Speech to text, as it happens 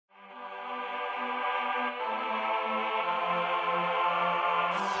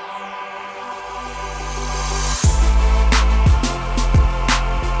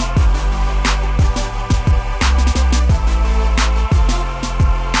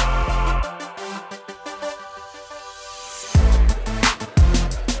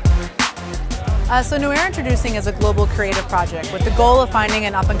So New Era Introducing is a global creative project with the goal of finding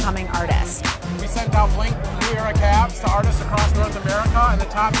an up-and-coming artist. We sent out Blink New Era caps to artists across North America and the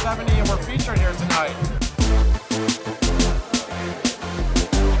top 70, and we're featured here tonight.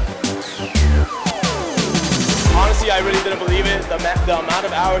 Honestly, I really didn't believe it. The amount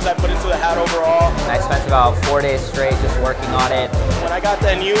of hours I put into the hat overall. I spent about 4 days straight just working on it. When I got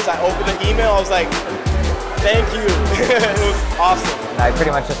the news, I opened the email, I was like, thank you. It was awesome. I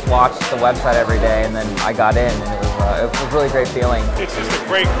pretty much just watched the website every day, and then I got in, and it was a really great feeling. It's just a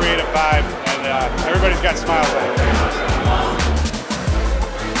great creative vibe, and everybody's got smiles on their faces.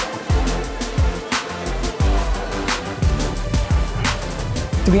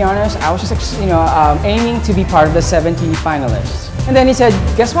 To be honest, I was just aiming to be part of the 70 finalists. And then he said,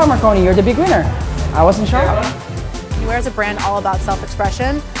 guess what, Marconi, you're the big winner. I wasn't shocked. New Era is a brand all about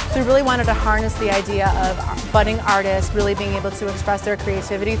self-expression, so we really wanted to harness the idea of budding artists really being able to express their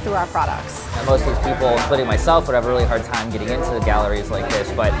creativity through our products. And most of these people, including myself, would have a really hard time getting into the galleries like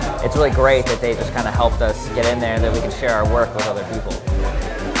this, but it's really great that they just kind of helped us get in there and that we can share our work with other people.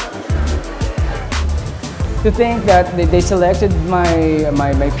 To think that they selected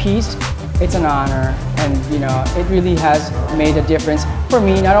my piece, it's an honor, and it really has made a difference for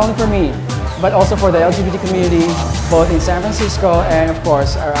me, not only for me, but also for the LGBT community, both in San Francisco and of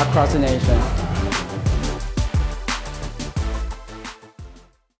course across the nation.